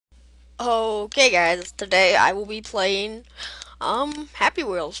Okay guys, today I will be playing Happy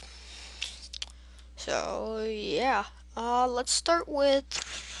Wheels. So yeah. Let's start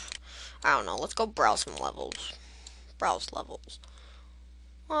with I don't know, let's go browse some levels. Browse levels.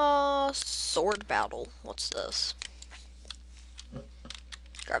 Sword battle. What's this?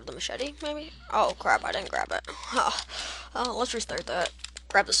 Grab the machete, maybe? Oh crap, I didn't grab it. Let's restart that.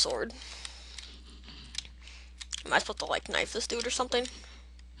 Grab the sword. Am I supposed to like knife this dude or something?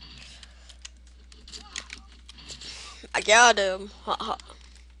 I got him.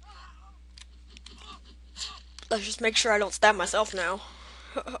 Let's just make sure I don't stab myself now.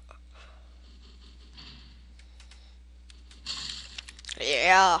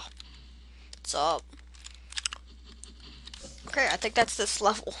 Yeah. What's up? Okay, I think that's this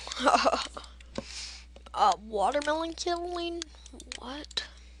level. Watermelon killing? What?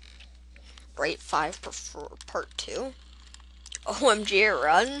 Rate 5 for part 2? OMG,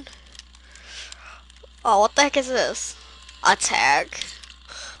 run? Oh, what the heck is this? Attack.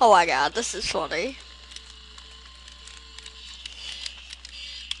 Oh my god, this is funny.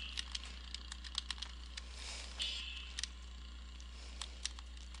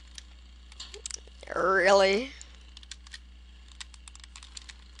 Really?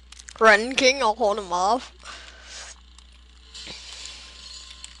 Run King, I'll hold him off.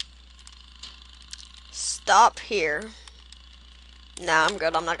 Stop here. Nah, I'm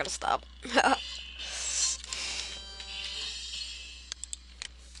good, I'm not gonna stop.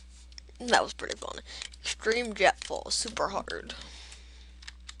 That was pretty fun. Extreme jet fall, super hard.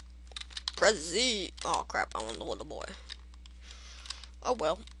 Press Z. Oh crap, I want the little boy. Oh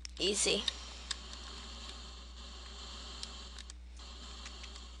well, easy.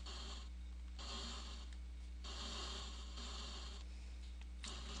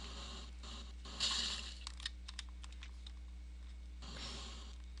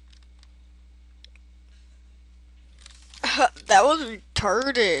 That was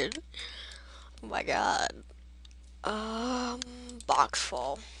retarded. Oh my god. Box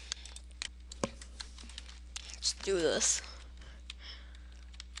fall. Let's do this.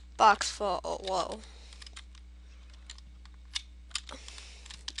 Box fall. Oh, whoa.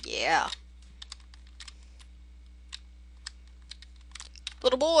 Yeah.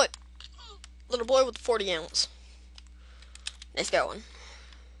 Little boy. Little boy with 40 ounce. Nice going.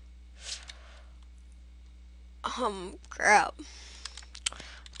 Crap.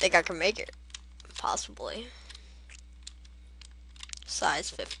 Think I can make it. Possibly.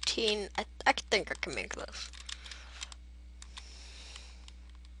 Size 15. I think I can make this.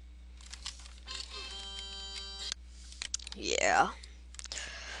 Yeah.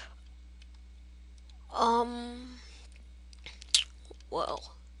 Um,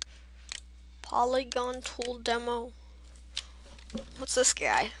 well. Polygon tool demo. What's this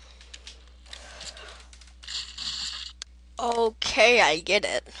guy? Okay, I get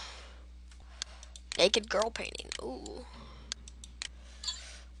it. Naked girl painting. Ooh.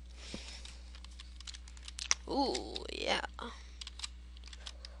 Ooh, yeah.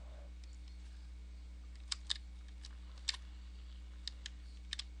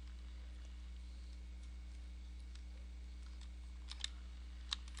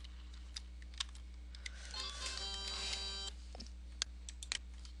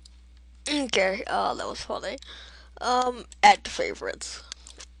 Okay, that was funny. Add to favorites.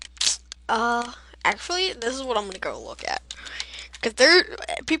 Uh, Actually, this is what I'm gonna go look at. Cause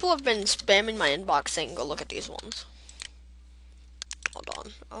people have been spamming my inbox saying go look at these ones. Hold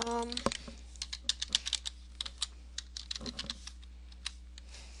on.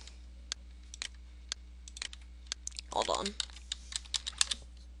 Hold on.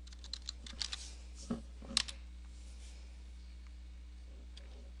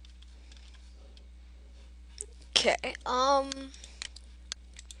 Okay.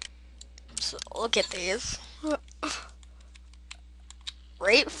 So look at these.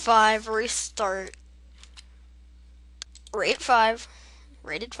 Rate 5, restart. Rate 5,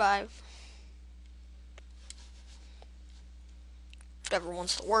 rated 5. Whatever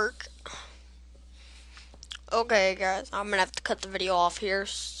wants to work. Okay, guys, I'm gonna have to cut the video off here.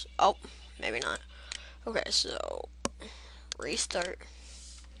 Oh, maybe not. Okay, so restart.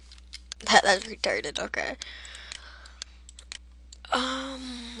 That's retarded. Okay.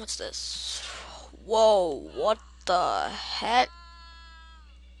 What's this? Whoa, what the heck?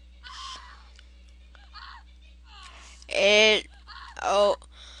 It. Oh.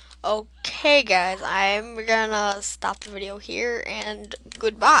 Okay, guys, I'm gonna stop the video here and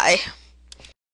goodbye.